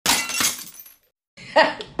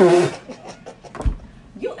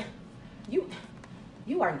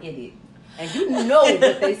You are an idiot. And you know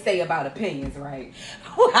what they say about opinions, right?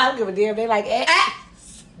 Well, I don't give a damn. They like,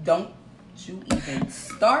 don't you even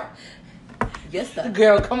start your stuff.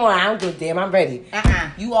 Girl, come on. I don't give a damn. I'm ready.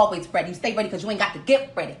 You always ready. You stay ready because you ain't got to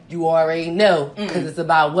get ready. You already know. Because it's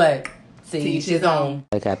about what? To each his own.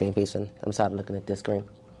 Like copy and pasting. I'm tired of looking at this screen.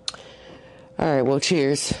 All right, well,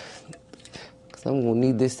 cheers. Because I'm going to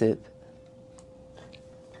need this sip.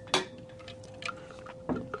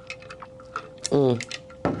 Ooh.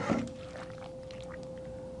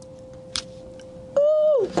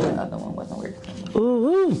 The other one wasn't working.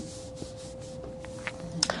 Ooh.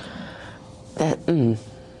 That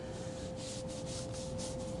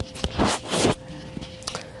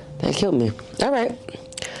killed me. All right.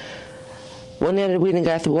 One day that we done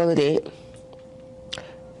got through all of that.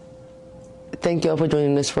 Thank y'all for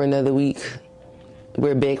joining us for another week.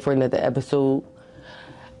 We're back for another episode.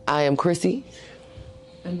 I am Chrissy.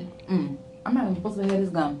 I'm not even supposed to hear this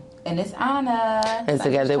gum. And it's Anna. And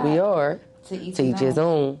together we are To each his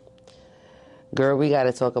own. Girl, we got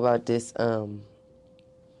to talk about this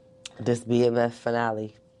this BMF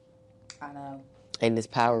finale. I know. And this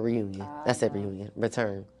Power reunion. That's a reunion.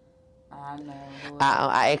 Return. I know.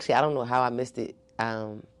 I don't know how I missed it.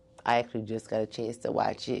 I actually just got a chance to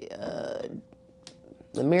watch it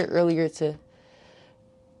earlier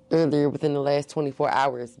within the last 24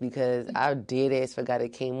 hours because I dead ass forgot it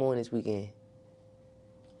came on this weekend.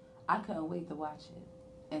 I couldn't wait to watch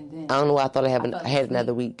it. And then I don't know why I thought I had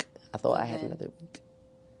another week. I thought I had another week.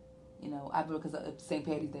 You know, because of St.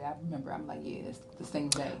 Patty's Day, I remember, I'm like, yeah, it's the same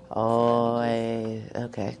day. Oh,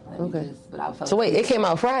 okay. So wait, it came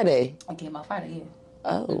out Friday? It came out Friday, yeah.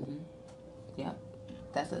 Oh. Mm-hmm. Yeah.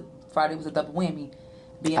 Friday was a double whammy.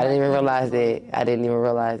 I didn't even realize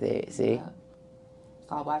that. See? Yeah.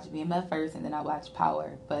 So I watched BMF first, and then I watched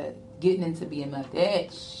Power. But getting into BMF,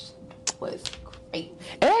 that was great.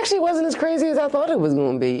 It actually wasn't as crazy as I thought it was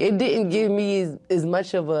going to be. It didn't give me as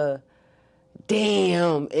much of a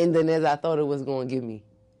damn ending as I thought it was going to give me.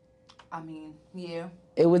 I mean, yeah.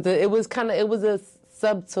 It was a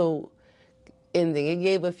subtle ending. It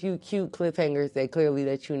gave a few cute cliffhangers that clearly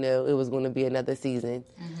let you know it was going to be another season,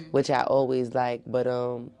 which I always like. But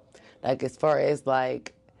like as far as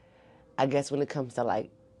like, I guess when it comes to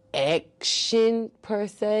like action per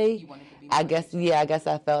se, I guess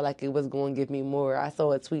I felt like it was going to give me more. I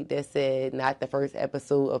saw a tweet that said not the first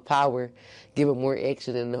episode of Power giving more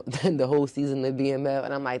action than the whole season of BMF,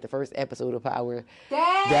 and I'm like, the first episode of Power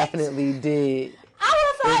definitely did. I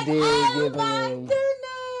was like, oh my goodness.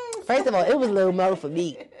 First of all, it was a little more for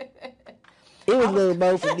me.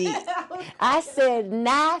 I said,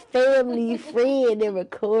 not family friend and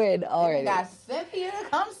record already. Got Cynthia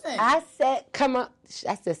Thompson. I said, come on.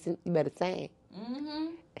 I said, you better sing. Mm-hmm.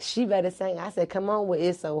 She better sing. I said, come on,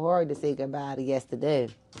 It's So Hard to Say Goodbye to Yesterday.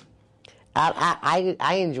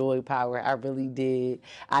 I enjoyed Power. I really did.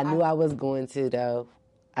 I knew I was going to, though.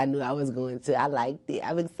 I liked it.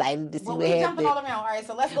 I'm excited to see what happens. We're jumping all around. All right,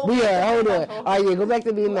 so let's go. We are. Hold on. All right, yeah, go back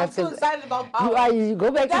to BMF. I'm too excited about Power. You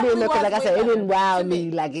go back to BMF because, like I said, it didn't wow me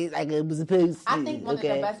like it was supposed to. I think one of the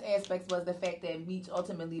best aspects was the fact that Meech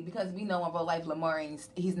ultimately, because we know in real life Lamar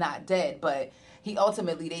he's not dead, but he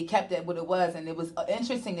ultimately, they kept it what it was, and it was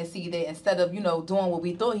interesting to see that instead of, doing what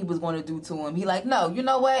we thought he was going to do to him, he like, no, you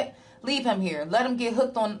know what? Leave him here. Let him get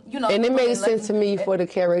hooked on, And it made sense to me for the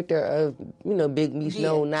character of, Big Meech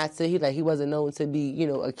known not to, he wasn't known to be,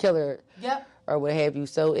 a killer. Yep. Or what have you.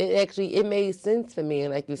 So it made sense for me,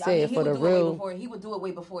 and like you said, for the real. He would do it way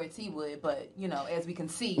before T would, but as we can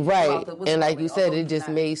see, right. And like you said, it just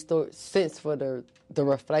made sense for the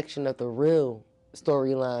reflection of the real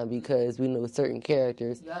storyline because we know certain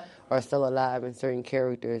characters are still alive and certain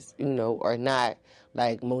characters, are not.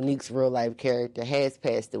 Like Monique's real life character has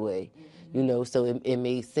passed away, so it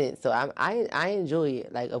made sense. So I enjoy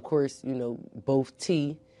it. Like, of course, both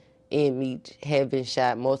T and Meech have been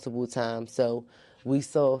shot multiple times. So we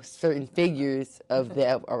saw certain figures of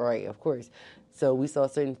that. All right, of course. So we saw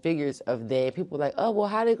certain figures of that. People were like, oh, well,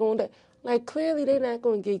 how they going to... Like, clearly they're not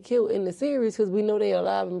going to get killed in the series because we know they're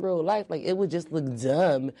alive in real life. Like, it would just look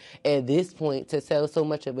dumb at this point to tell so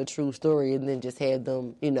much of a true story and then just have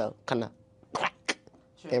them, kind of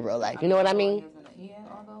in real life. You know what I mean? Yeah,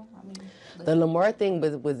 although, the Lamar thing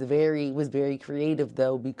was very creative,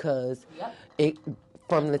 though, because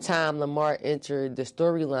from the time Lamar entered the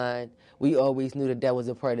storyline, we always knew that was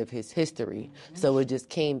a part of his history. Mm-hmm. So it just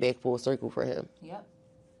came back full circle for him. Yep.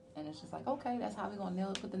 And it's just like, okay, that's how we're going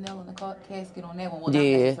to put the nail in the casket on that one. Well, not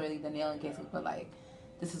necessarily the nail in the casket, but like,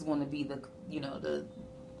 this is going to be the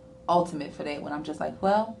ultimate for that one. I'm just like,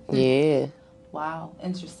 well. Yeah. Wow,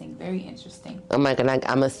 interesting, very interesting. I'm like, and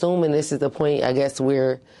I'm assuming this is the point, I guess,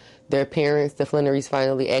 where their parents, the Flannerys,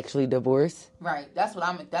 finally actually divorced. Right, that's what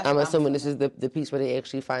I'm. I'm assuming this is the piece where they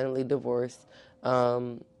actually finally divorced.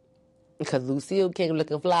 Because Lucille came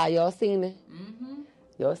looking fly. Y'all seen it? Mm-hmm.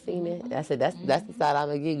 Y'all seen it? I said, that's the side I'm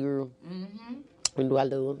going to get, girl. Mm-hmm. We do our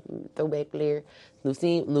little throwback there.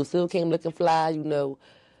 Lucille came looking fly, you know.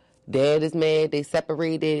 Dad is mad. They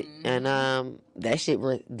separated, and that shit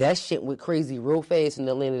went crazy real fast in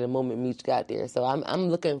Atlanta the moment Meech got there. So I'm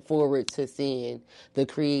looking forward to seeing the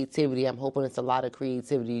creativity. I'm hoping it's a lot of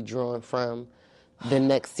creativity drawn from the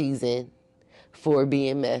next season for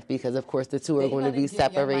BMF, because of course the two are going to be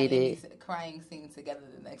separated. Crying scene together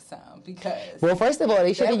the next time, because well, first of all,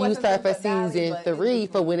 they should have used her for season 3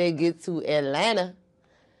 for when they get to Atlanta.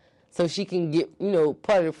 So she can get, you know,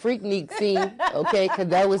 part of the Freaknik scene, okay? Because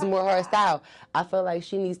that was more her style. I feel like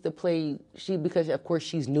she needs to play, because of course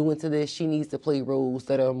she's new into this, she needs to play roles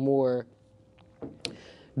that are more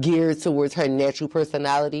geared towards her natural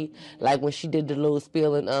personality. Like when she did the little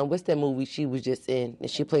spiel in, what's that movie she was just in? And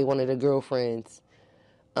she played one of the girlfriends.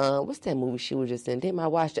 What's that movie she was just in? Damn, I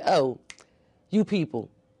watched it. Oh, You People.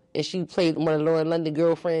 And she played one of Lauren London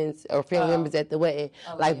girlfriends or family members at the wedding.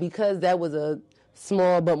 Okay. Like, because that was a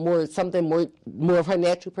small but more of her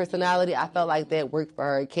natural personality, I felt like that worked for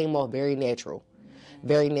her. It came off very natural.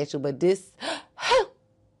 Very natural. But this,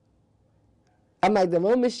 I'm like, the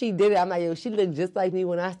moment she did it, I'm like, yo, she looked just like me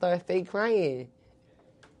when I started fake crying.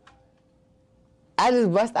 I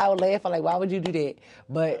just bust out laughing, like, why would you do that?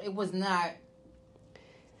 But it wasn't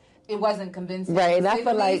convincing. Right, and I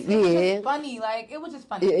feel like, it was just funny. Like, it was just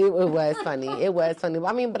funny. It was funny. It was funny.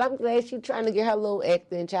 I mean, but I'm glad she's trying to get her little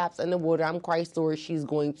acting chops in the water. I'm quite sure she's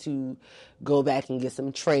going to go back and get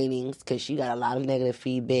some trainings, because she got a lot of negative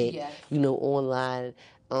feedback, you know, online.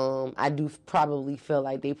 I do probably feel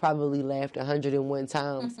like they probably laughed 101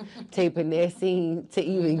 times taping that scene to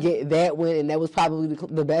even get that one, and that was probably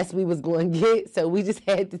the best we was going to get, so we just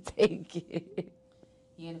had to take it.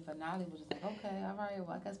 Yeah, the finale was just like, okay, all right,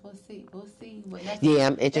 well, I guess we'll see. Yeah,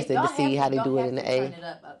 I'm interested to see how they do it in the A. Turn it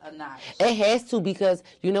up a notch. It has to, because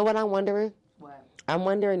you know what I'm wondering? What? I'm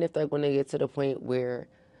wondering if they're going to get to the point where,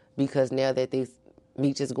 because now that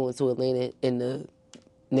Meech is going to Atlanta in the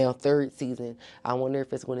now 3rd season, I wonder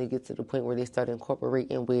if it's going to get to the point where they start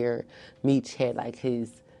incorporating where Meech had like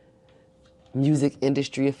his music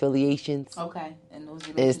industry affiliations. Okay, and those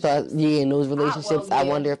relationships. In those relationships, I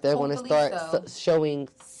wonder if they're going to start showing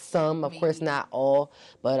some, of course not all,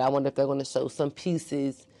 but I wonder if they're going to show some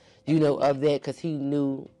pieces, you know, of that, because he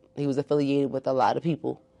knew he was affiliated with a lot of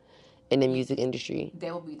people in the music industry.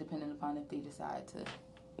 That will be dependent upon if they decide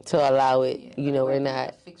to allow it, you know, or not.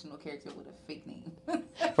 A fictional character with a fake name.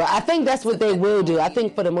 But I think that's what they will do. I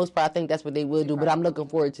think for the most part, I think that's what they will do. But I'm looking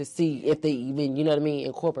forward to see if they even, you know what I mean,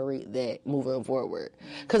 incorporate that moving forward.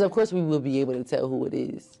 Because, of course, we will be able to tell who it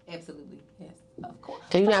is. Absolutely. Yes, of course.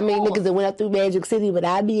 Because you know what I mean? Niggas that went up through Magic City, but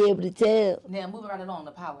I'll be able to tell. Now, moving right along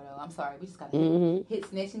to Power, though. I'm sorry. We just got to hit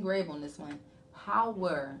snatch and grab on this one.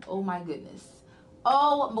 Power. Oh, my goodness.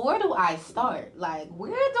 Oh, where do I start? Like,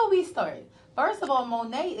 where do we start? First of all,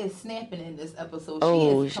 Monet is snapping in this episode.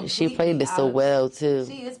 She played this so well, too.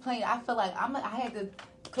 She is playing. I feel like I had to...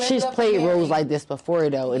 She's played roles like this before,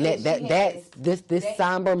 though, and this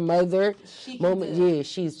somber mother moment. Yeah,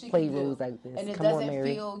 she's played roles like this. And it Come doesn't on,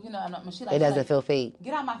 Mary. feel, you know, it doesn't feel fake.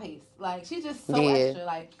 Get out my face, like she's just so extra.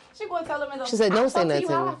 Like she going to tell her, she said, "Don't say nothing to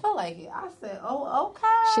me." I feel like it. I said, "Oh, okay."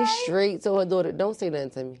 She's straight to her daughter. Don't say nothing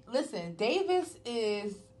to me. Listen, Davis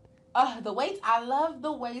is. I love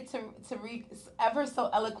the way Tariq ever so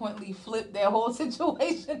eloquently flipped that whole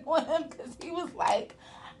situation on him, because he was like,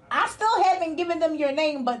 I still haven't given them your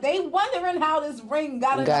name, but they wondering how this ring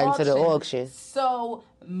got into the auction. So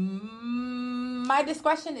my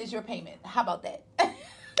discretion is your payment. How about that?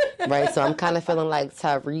 Right. So I'm kind of feeling like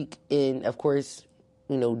Tariq and, of course,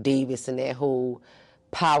 you know, Davis and that whole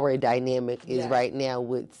power dynamic is right now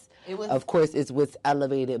of course, it's what's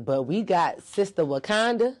elevated. But we got Sister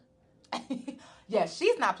Wakanda. Yeah,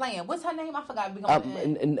 she's not playing. What's her name? I forgot. Namori,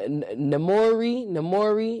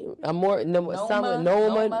 or something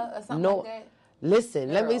like that.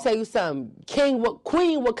 Listen, let me tell you something. Queen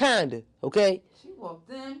Wakanda, okay? She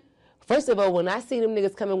walked in. First of all, when I see them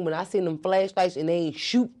niggas coming, when I see them flashlights and they ain't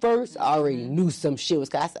shoot first, I already knew some shit was.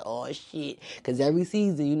 I said, oh shit, because every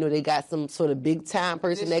season, you know, they got some sort of big time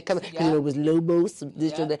person that coming. Because it was Lobo,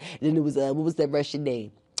 then it was what was that Russian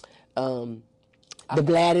name? The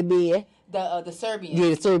Vladimir. The Serbian.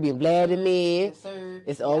 Yeah, the Serbian. Vladimir. The Serb.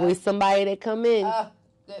 It's always somebody that come in.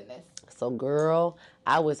 Goodness. So, girl,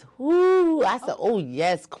 I was, whoo, I said, oh,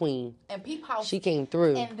 yes, queen. And peep how she came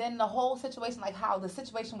through. And then the whole situation, like how the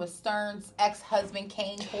situation with Stern's ex-husband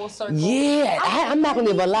came full circle. Yeah, I'm not going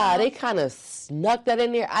to even lie. They kind of snuck that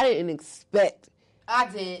in there. I didn't expect. I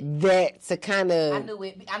did. That to kind of. I knew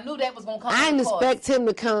it. I knew that was going to come. I didn't expect him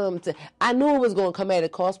to come to. I knew it was going to come at a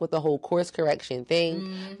cost with the whole course correction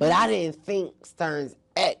thing, but I didn't think Stern's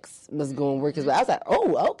ex was going to work as well. I was like,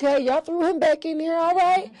 oh, okay, y'all threw him back in there, all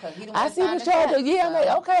right. I see what y'all do. Yeah, I'm like,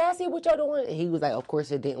 okay, I see what y'all doing. And he was like, of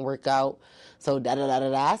course it didn't work out. So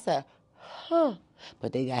da-da-da-da-da. I said, huh.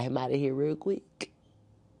 But they got him out of here real quick.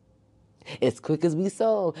 As quick as we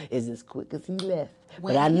saw, is as quick as he left.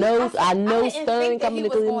 But I know Stern coming to clean up. He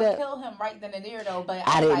was going to kill him right then and there, though. But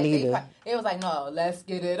I didn't either. It was like, no, let's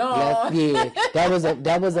get it on. Yeah,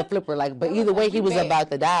 that was a flipper. Like, but either way, he was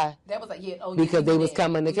about to die. That was like, because they was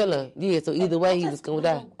coming to kill him. Yeah, so either way, he was going to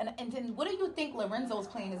die. And then, what do you think Lorenzo's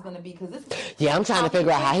plan is going to be? Because this. Yeah, I'm trying to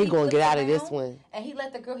figure out how he going to get out of this one. And he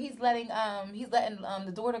let the girl. He's letting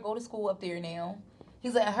the daughter go to school up there now.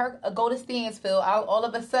 He's letting her go to Stansfield. All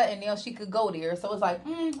of a sudden, now she could go there. So it's like,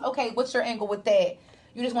 okay, what's your angle with that?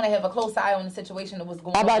 You just want to have a close eye on the situation that was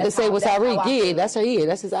going on. I'm about to say with Tyreek. Yeah, that's her. Yeah,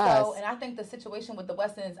 that's his eyes. And I think the situation with the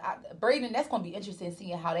Westons, Braden, that's going to be interesting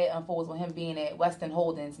seeing how that unfolds with him being at Weston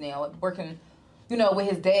Holdings now, working, with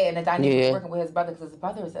his dad and the dynamic working with his brother, because his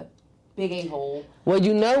brother is a big a-hole. Well,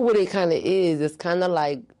 you know what it kind of is? It's kind of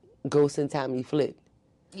like Ghost and Tommy Flip.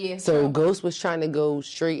 Yeah. So Ghost was trying to go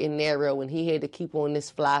straight and narrow, and he had to keep on this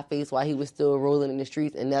fly face while he was still rolling in the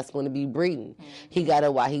streets, and that's going to be Braden. He got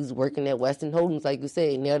it while he's working at Weston Holdings, like you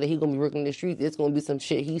said. Now that he's going to be working in the streets, it's going to be some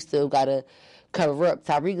shit he still got to cover up.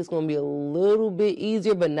 Tyreek is going to be a little bit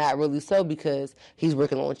easier, but not really so, because he's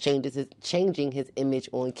working on changing his image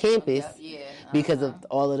on campus because of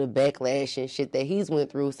all of the backlash and shit that he's went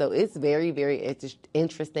through. So it's very, very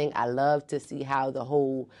interesting. I love to see how the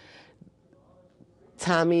whole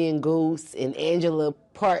Tommy and Ghost and Angela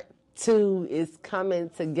Part 2 is coming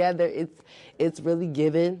together. It's really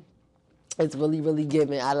giving. It's really, really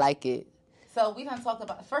giving. I like it. So we done talked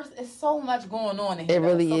about, first, it's so much going on in here. It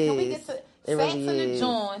really is. Can we get to Saxon and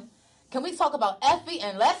John? Can we talk about Effie?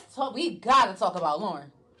 And we got to talk about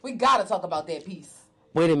Lauren. We got to talk about that piece.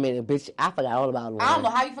 Wait a minute, bitch. I forgot all about Lauren. I don't know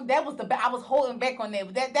how you forgot. I was holding back on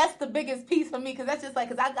that. But that's the biggest piece for me, because that's just like,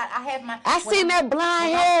 because I have my. I seen that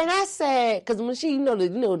blind hair, and I said, because when she,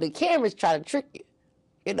 the cameras try to trick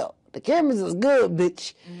you. The cameras is good,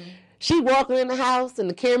 bitch. Mm-hmm. She walking in the house, and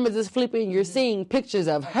the cameras is flipping. You're seeing pictures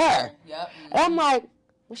of her. Yep. Mm-hmm. And I'm like,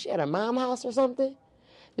 was she at her mom's house or something?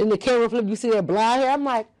 Then the camera flip, you see that blind hair. I'm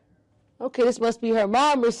like, okay, this must be her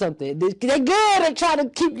mom or something. They're good at trying to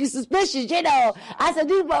keep you suspicious, I said,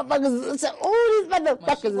 these motherfuckers, these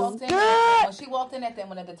motherfuckers is good. When she walked in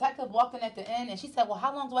when the detective walked in at the end, and she said, well,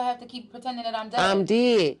 how long do I have to keep pretending that I'm dead? I'm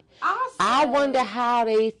dead. I wonder how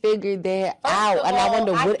they figured that out, and I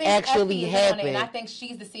wonder what actually happened. And I think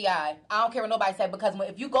she's the CI. I don't care what nobody said, because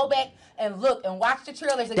if you go back and look and watch the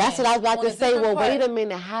trailers again. That's what I was about to say. Well, wait a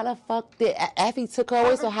minute. How the fuck did Effie took her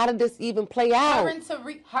away? So how did this even play out? Her and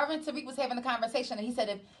Tariq was having a conversation, and he said,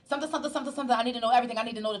 if something, I need to know everything. I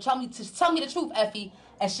need to know tell me the truth, Effie.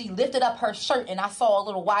 And she lifted up her shirt, and I saw a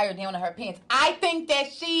little wire down in her pants. I think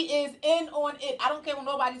that she is in on it. I don't care what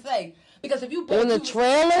nobody say. Because if you in the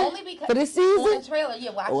trailer for this season, on the trailer,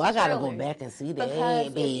 watch. Oh, I gotta go back and see that, because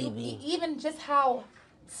baby. Even just how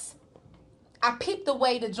I peeped the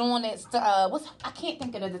way the joint I can't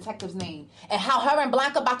think of the detective's name, and how her and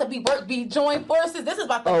Blanca about to be joined forces. This is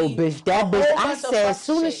about to be. Oh, bitch, that bitch! I said as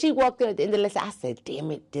soon as she walked in at the end of the lesson, I said,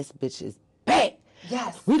 "Damn it, this bitch is back."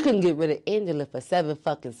 Yes. We couldn't get rid of Angela for 7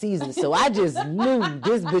 fucking seasons, so I just knew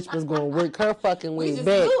this bitch was gonna work her fucking way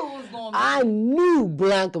back. I knew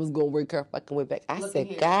Blanca was gonna work her fucking way back. I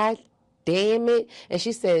said, God damn it! And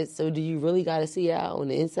she said, "So do you really gotta see her on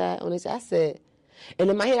the inside?" I said.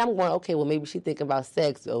 And in my head, I'm going, okay, well, maybe she thinking about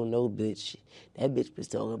sex. Oh, no, bitch. That bitch was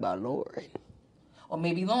talking about Lauren. Or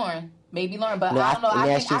maybe Lauren. But no, I don't know.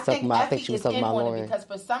 I think she was talking about Lauren. Because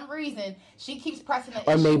for some reason, she keeps pressing the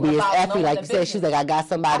issue. Or maybe it's Effie, like you said. She's like, I got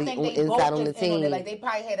somebody inside on the team. Like, they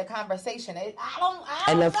probably had a conversation. I don't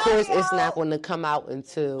and of know, course, it's not going to come out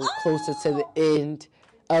until closer to the end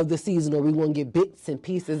of the season, or we want to get bits and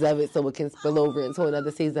pieces of it so it can spill over into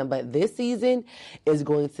another season. But this season is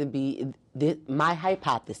going to be, my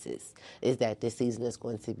hypothesis is that this season is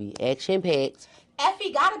going to be action-packed.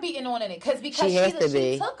 Effie got to be in on it because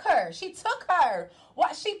she took her.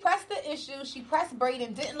 What, she pressed the issue. She pressed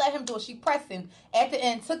Braden, didn't let him do it. She pressed him. At the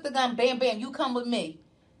end, took the gun, bam, bam, you come with me.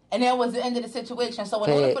 And that was the end of the situation. So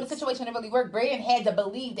in order for the situation to really work, Braden had to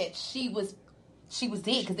believe that she was she was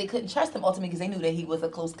dead because they couldn't trust him ultimately because they knew that he was a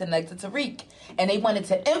close connected to Tariq. And they wanted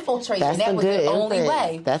to infiltrate, and that was the only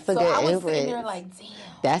way. That's a good inference. So I was sitting there like, damn.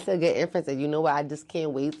 That's a good inference. And you know what? I just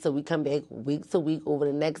can't wait till we come back week to week over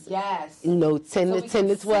the next, 10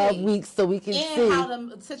 to 12 weeks so we can see. And how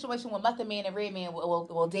the situation with Method Man and Redman,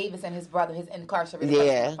 well, Davis and his brother, his incarcerated.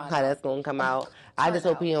 Yeah, how that's going to come out. I just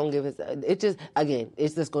hope he don't give us.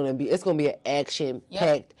 It's going to be an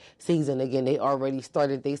action-packed season. Again, they already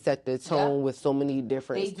started. They set the tone with so many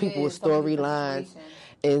different people's storylines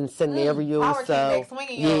and scenarios. So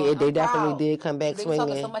they definitely did come back swinging.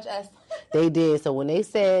 They talking so much ass. They did. So when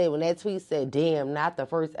that tweet said, "Damn, not the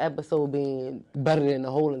first episode being better than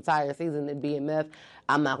the whole entire season of BMF,"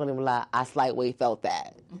 I'm not gonna lie, I slightly felt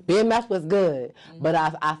that. BMF was good, but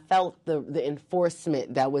I felt the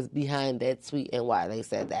enforcement that was behind that tweet and why they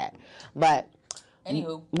said that. But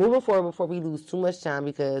anywho, moving forward before we lose too much time,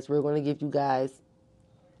 because we're going to give you guys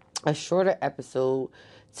a shorter episode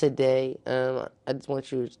today. I just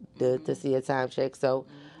want you to see a time check. So,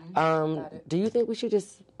 do you think we should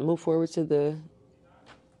just move forward to the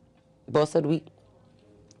Boss of the Week?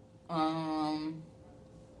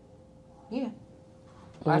 Yeah.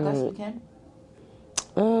 I guess we can.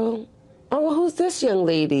 Oh, who's this young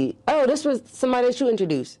lady? Oh, this was somebody that you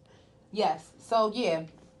introduced. Yes. So, yeah.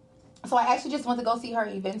 So, I actually just went to go see her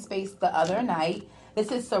event space the other night.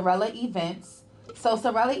 This is Sorella Events. So,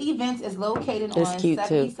 Sorella Events is located on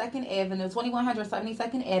 72nd Avenue, 2100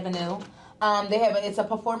 72nd Avenue. It's a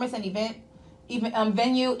performance and event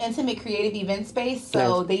venue, intimate creative event space.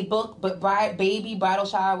 So, they book baby, bridal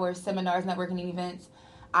showers, seminars, networking events.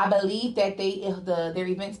 I believe that their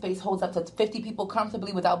event space holds up to 50 people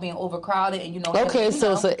comfortably without being overcrowded, and Okay,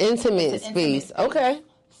 so it's an intimate space. Okay.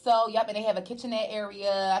 So, yep, and they have a kitchenette area.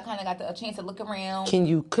 I kind of got a chance to look around. Can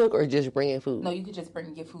you cook or just bring in food? No, you could just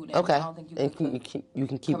bring your food in. Okay. I don't think you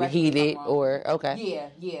can keep it heated or, okay.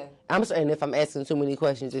 Yeah. I'm sorry, and if I'm asking too many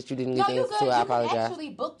questions that you didn't get the answer to, I apologize. You can actually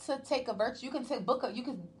book to take a virtual. You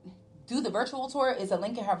can do the virtual tour. Is a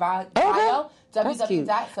link in her bio. Okay. That's cute.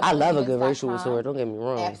 I love a good virtual tour. Don't get me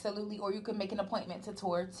wrong. Absolutely. Or you can make an appointment to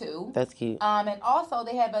tour too. That's cute. And also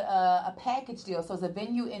they have a package deal. So it's a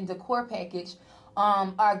venue and decor package.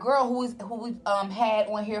 Our girl who we had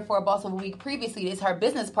on here for a Boss of the Week previously is her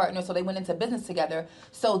business partner. So they went into business together.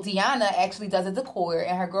 So Deanna actually does a decor,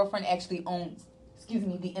 and her girlfriend actually owns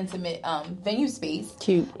the intimate venue space.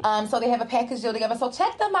 Cute. So they have a package deal together. So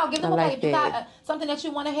check them out. Give them if you got something that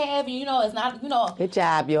you want to have, and it's not, Good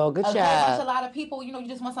job, y'all. Good job. A lot of people, you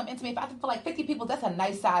just want something intimate. I think for like 50 people, that's a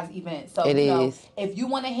nice size event. So it is. If you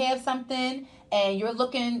want to have something and you're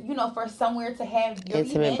looking, for somewhere to have your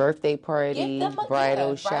intimate event, birthday party,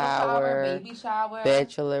 bridal shower, baby shower,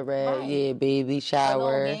 bachelorette, right. Baby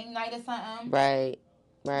shower, game night or something. Right.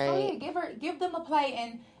 So yeah, give them a play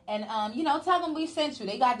and tell them we sent you.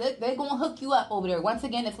 They're gonna hook you up over there. Once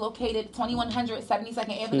again, it's located 2100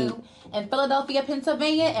 72nd Avenue in Philadelphia,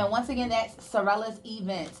 Pennsylvania. And once again, that's Sorella's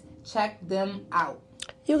Events. Check them out.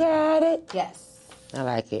 You got it? Yes. I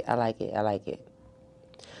like it.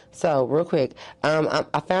 So real quick,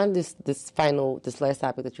 I found this last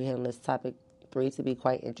topic that you had on this topic 3 to be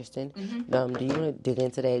quite interesting. Mm-hmm. Do you want to dig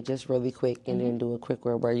into that just really quick and then do a quick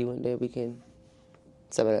word where you and then we can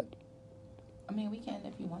sum it up? I mean, we can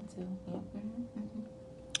if you want to. Yeah.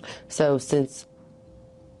 Mm-hmm. So since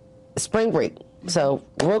spring break, so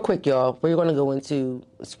real quick, y'all, we're going to go into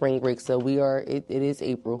spring break. So it is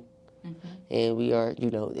April, and we are,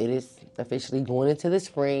 it is officially going into the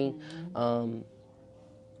spring.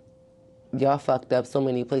 Y'all fucked up so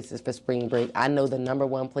many places for spring break. I know the number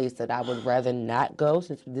one place that I would rather not go,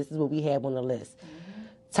 since this is what we have on the list.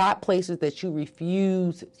 Top places that you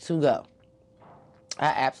refuse to go. I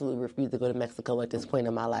absolutely refuse to go to Mexico at this point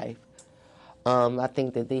in my life. I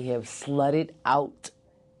think that they have slutted out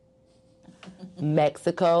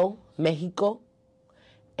Mexico,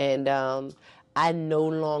 and I no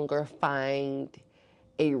longer find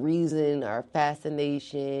a reason or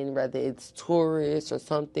fascination, whether it's tourist or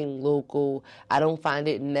something local. I don't find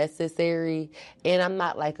it necessary, and I'm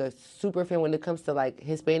not like a super fan when it comes to like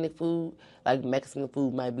Hispanic food. Like Mexican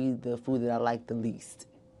food might be the food that I like the least.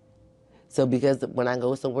 So because when I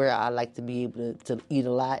go somewhere, I like to be able to eat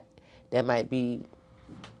a lot.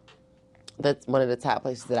 That's one of the top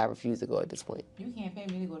places that I refuse to go at this point. You can't pay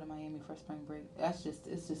me to go to Miami for spring break. It's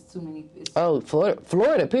just too many.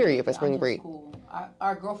 Florida, period, for spring break. Cool.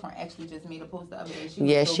 Our girlfriend actually just made a post the other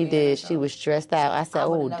day. She did. She was stressed out. I said,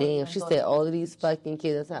 oh, damn. She said, all of these fucking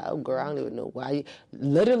kids. I said, oh, girl, I don't even know why.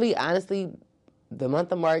 Literally, honestly, the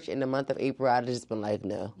month of March and the month of April, I'd just been like,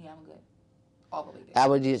 no. Yeah, I'm good. All the way there. I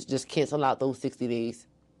would just cancel out those 60 days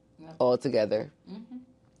altogether.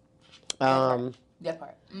 That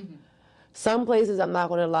part. Mm-hmm. Some places, I'm not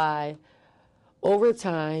going to lie, over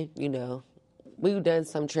time, you know, we've done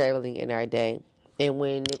some traveling in our day. And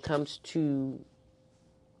when it comes to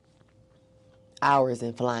hours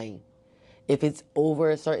and flying, if it's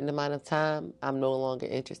over a certain amount of time, I'm no longer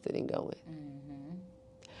interested in going.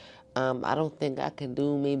 I don't think I can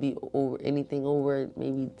do maybe anything over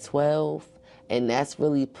maybe 12, and that's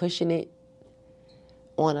really pushing it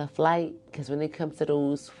on a flight, because when it comes to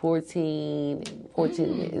those 14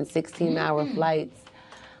 and 16-hour flights,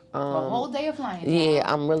 a whole day of flying. Yeah,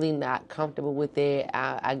 I'm really not comfortable with that.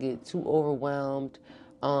 I get too overwhelmed.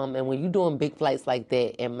 And when you're doing big flights like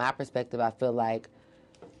that, in my perspective, I feel like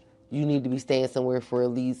you need to be staying somewhere for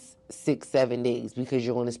at least 6-7 days, because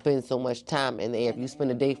you're going to spend so much time in the air. If you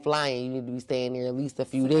spend a day flying, you need to be staying there at least a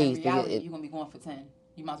few days. In reality, you're going to be going for 10.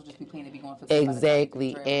 You might as well just be planning to be going for 10.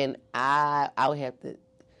 Exactly. And I would have to...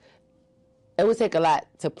 It would take a lot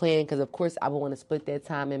to plan, because, of course, I would want to split that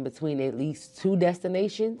time in between at least 2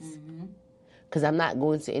 destinations, because I'm not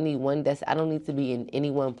going to any one I don't need to be in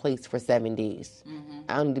any one place for 7 days.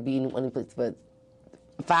 I don't need to be in one place for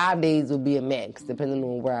 5 days would be a max, depending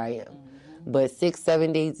on where I am. But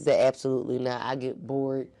 6-7 days is absolutely not. I get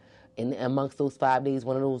bored, and amongst those 5 days,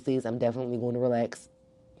 one of those days, I'm definitely going to relax.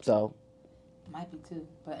 So, might be too,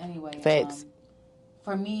 but anyway. Facts.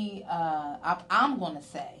 For me, I'm going to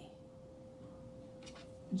say,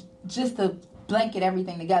 just to blanket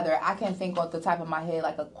everything together, I can think off the top of my head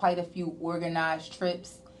like quite a few organized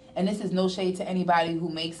trips. And this is no shade to anybody who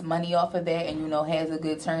makes money off of that and, you know, has a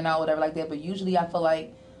good turnout, whatever like that. But usually I feel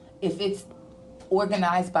like if it's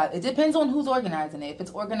organized by, it depends on who's organizing it. If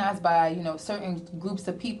it's organized by, you know, certain groups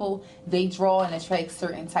of people, they draw and attract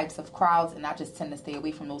certain types of crowds. And I just tend to stay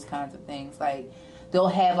away from those kinds of things. Like, they'll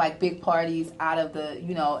have like big parties out of the,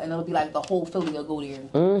 you know, and it'll be like the whole Philly will go there.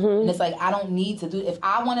 And it's like, I don't need to do, if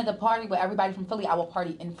I wanted to party with everybody from Philly, I will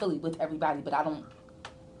party in Philly with everybody. But I don't,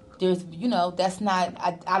 there's, you know, that's not,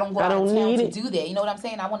 I don't go out of town to do that. You know what I'm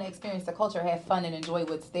saying? I want to experience the culture, have fun, and enjoy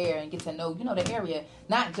what's there, and get to know, you know, the area.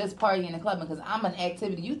 Not just partying in the club, because I'm an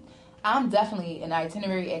activity. I'm definitely an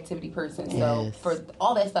itinerary activity person. So for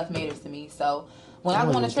all that stuff matters to me. So when I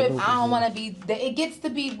go on a trip, I don't want to be. It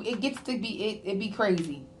be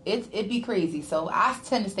crazy. It be crazy. So I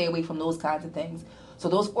tend to stay away from those kinds of things. So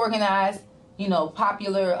those organized, you know,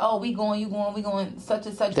 popular. Oh, we going, you going, we going, such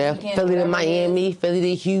and such. That Philly to Miami, Philly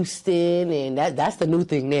to Houston, and that's the new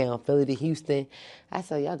thing now. Philly to Houston. I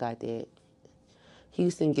saw y'all got that.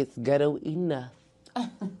 Houston gets ghetto enough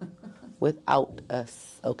without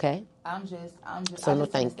us. Okay. I'm just so no,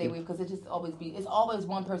 trying to stay away, because it's always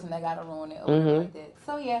one person that got to ruin it or like that.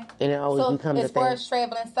 So yeah. And it always becomes a thing. As far as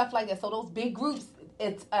traveling, stuff like that. So those big groups,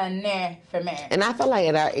 it's a nah for me. And I feel like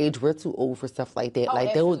at our age, we're too old for stuff like that. Oh,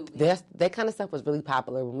 like that kind of stuff was really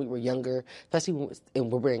popular when we were younger, especially when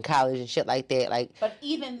we were in college and shit like that. Like, but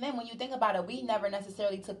even then, when you think about it, we never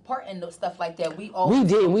necessarily took part in those stuff like that. We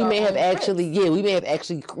did. We may have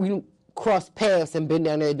actually crossed paths and been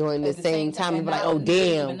down there during the same time and be like, oh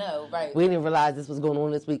damn, we didn't realize this was going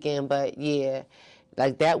on this weekend. But yeah,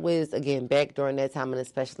 like that was again back during that time, and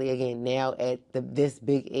especially again now at this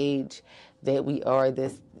big age that we are,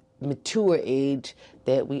 this mature age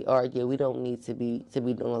that we are. Yeah, we don't need to be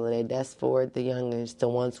doing all of that. That's for the youngers, the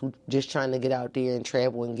ones who just trying to get out there and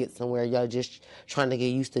travel and get somewhere. Y'all just trying to get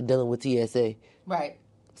used to dealing with TSA. Right.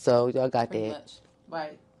 So y'all got pretty that. Much.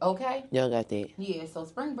 Right. Okay. Y'all got that. Yeah, so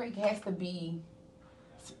spring break has to be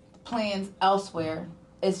plans elsewhere.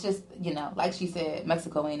 It's just, you know, like she said,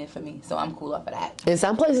 Mexico ain't it for me, so I'm cool off of that. And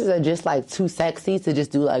some places are just like too sexy to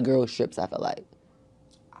just do like girl trips, I feel like.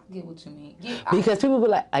 I get what you mean. Yeah, because people be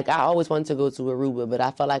like I always wanted to go to Aruba, but I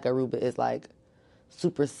feel like Aruba is like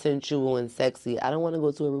super sensual and sexy. I don't want to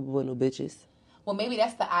go to Aruba with no bitches. Well, maybe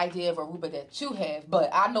that's the idea of Aruba that you have, but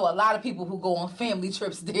I know a lot of people who go on family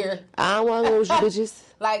trips there. I don't want to go with you bitches.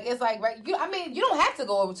 Like, it's like, right? You don't have to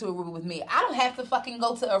go over to Aruba with me. I don't have to fucking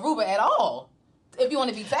go to Aruba at all. If you want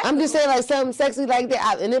to be sexy. I'm just saying, like, something sexy like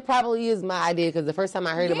that. And it probably is my idea, because the first time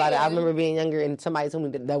I heard about it, I remember being younger and somebody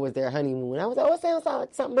told me that was their honeymoon. I was like, oh, it sounds like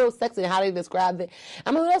something real sexy. And how they described it.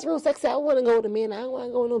 I'm like, well, that's real sexy. I want to go with a man. I don't want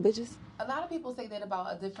to go with no bitches. A lot of people say that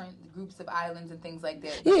about different groups of islands and things like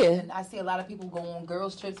that. Yeah. And I see a lot of people go on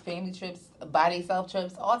girls' trips, family trips, by themselves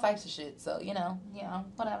trips, all types of shit. So, you know,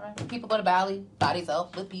 whatever. People go to Bali, by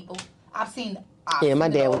themselves, with people. I've seen my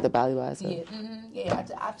dad went to Bali by himself. Yeah,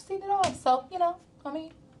 I've seen it all. So, you know,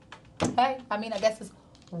 I guess it's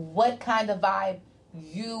what kind of vibe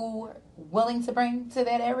you willing to bring to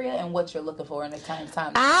that area and what you're looking for in the time.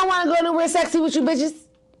 I don't want to go nowhere sexy with you bitches.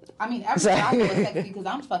 I mean, everything I know is sexy because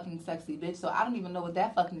I'm fucking sexy, bitch. So I don't even know what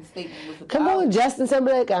that fucking statement was about. Come on, Justin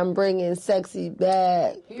Timberlake, I'm bringing sexy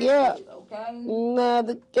back. Yeah. Okay. Now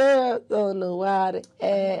the girl don't know how to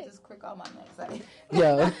act. Just crick all my nuts.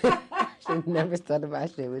 Yo, should never started my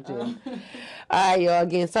shit with you. All right, y'all.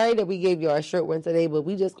 Again, sorry that we gave y'all a short one today, but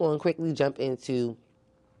we just going to quickly jump into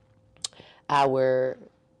our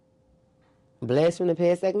Blast from the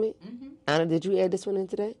Past segment. Mm-hmm. Anna, did you add this one in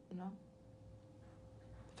today? No.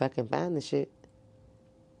 If I can find the shit.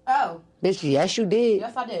 Oh. Bitch, yes, you did.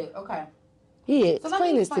 Yes, I did. Okay. Yeah, so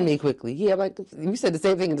explain this to me quickly. Yeah, like you said the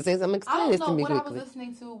same thing at the same time. Explain this to me quickly. I don't know what I was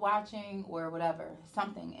listening to, watching, or whatever,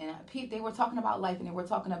 something. And they were talking about life, and they were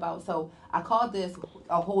talking about. So I called this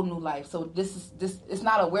a whole new life. So this. It's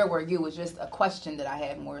not a where were you? It's just a question that I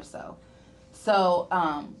had more so. So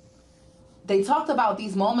they talked about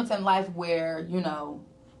these moments in life where you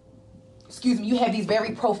have these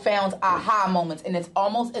very profound aha moments, and it's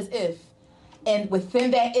almost as if. And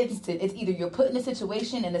within that instant, it's either you're put in a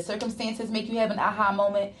situation and the circumstances make you have an aha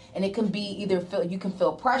moment, and it can be either you can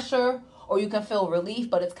feel pressure or you can feel relief,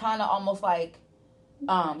 but it's kind of almost like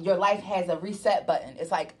your life has a reset button.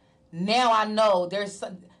 It's like, now I know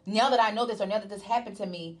now that I know this, or now that this happened to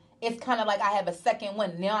me, it's kind of like I have a second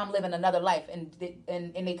win. Now I'm living another life. And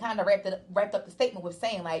they kind of wrapped up the statement with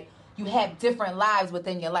saying, like, you have different lives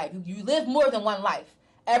within your life. You live more than one life.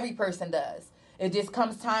 Every person does. It just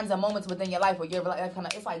comes times and moments within your life where you're like,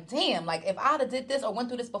 it's like, damn, like if I'd have did this or went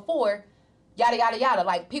through this before, yada, yada, yada.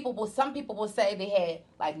 Like some people will say they had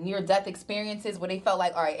like near death experiences where they felt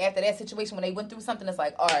like, all right, after that situation, when they went through something, it's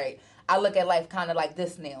like, all right, I look at life kind of like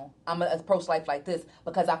this now. I'm going to approach life like this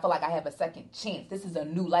because I feel like I have a second chance. This is a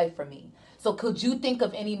new life for me. So could you think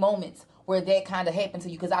of any moments where that kind of happened to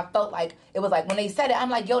you? Because I felt like it was like when they said it, I'm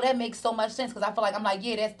like, yo, that makes so much sense. Because I feel like I'm like,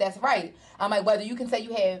 yeah, that's right. I'm like, whether you can say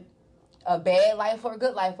you have a bad life or a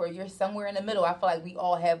good life, or you're somewhere in the middle, I feel like we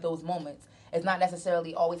all have those moments. It's not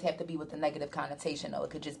necessarily always have to be with the negative connotation, though.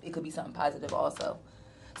 It could be something positive also.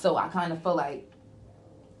 So I kind of feel like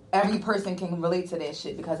every person can relate to that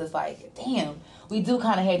shit, because it's like, damn, we do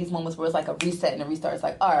kind of have these moments where it's like a reset and a restart. It's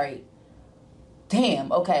like, all right,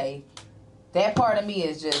 damn, okay, that part of me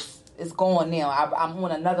is just, it's gone now. I'm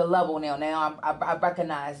on another level now. Now I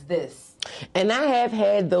recognize this. And I have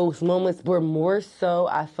had those moments where more so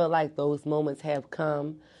I feel like those moments have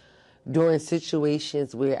come during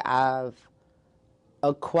situations where I've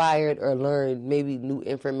acquired or learned maybe new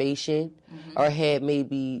information, mm-hmm. or had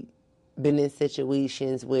maybe been in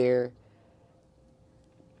situations where,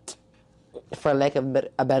 for lack of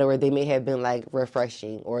a better word, they may have been like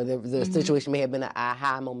refreshing, or the mm-hmm. situation may have been an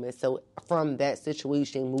aha moment. So from that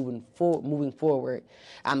situation moving forward,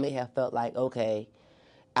 I may have felt like, okay,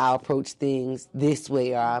 I'll approach things this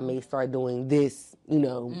way, or I may start doing this,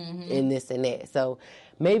 mm-hmm. and this and that. So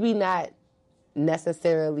maybe not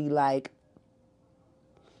necessarily like,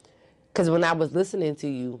 because when I was listening to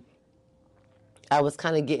you, I was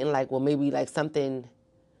kind of getting like, well, maybe like something,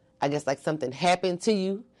 I guess like something happened to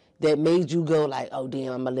you that made you go like, oh,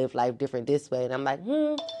 damn, I'm going to live life different this way. And I'm like,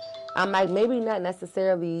 maybe not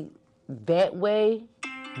necessarily that way.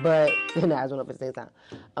 But, I was one up at the same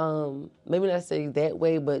time. Maybe not necessarily that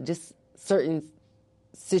way, but just certain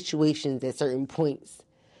situations at certain points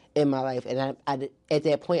in my life. And I at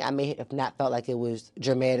that point, I may have not felt like it was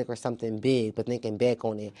dramatic or something big, but thinking back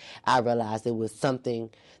on it, I realized it was something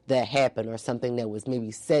that happened, or something that was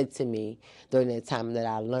maybe said to me during that time that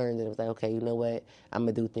I learned. And it was like, okay, you know what? I'm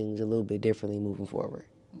going to do things a little bit differently moving forward.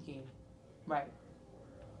 Okay. Right.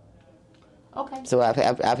 Okay. So I've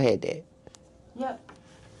had that. Yep.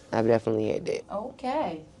 I've definitely had that.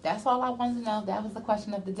 Okay. That's all I wanted to know. That was the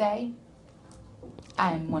question of the day.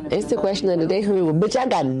 It's the question of the day for me. Well, bitch, I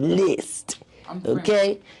got a list.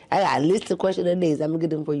 Okay? I got a list of questions of the days. I'm going to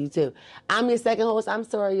get them for you, too. I'm your second host. I'm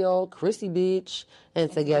sorry, y'all. Chrissy, bitch.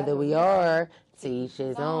 And together we are To Each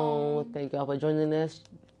His Own. Thank y'all for joining us.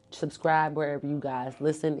 Subscribe wherever you guys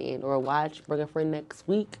listen and or watch. Bring a friend next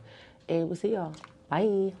week. And we'll see y'all.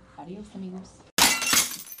 Bye. Adios, amigos.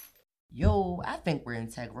 Yo, I think we're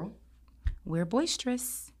integral. We're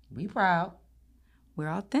boisterous. We proud. We're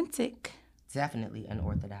authentic. Definitely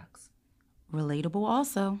unorthodox. Relatable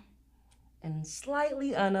also. And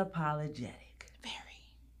slightly unapologetic.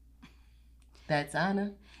 Very. That's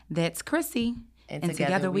Anna. That's Chrissy. And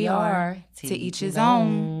together we are To Each His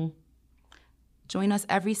Own. Join us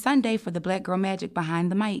every Sunday for the Black Girl Magic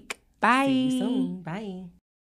Behind the Mic. Bye. See you soon. Bye.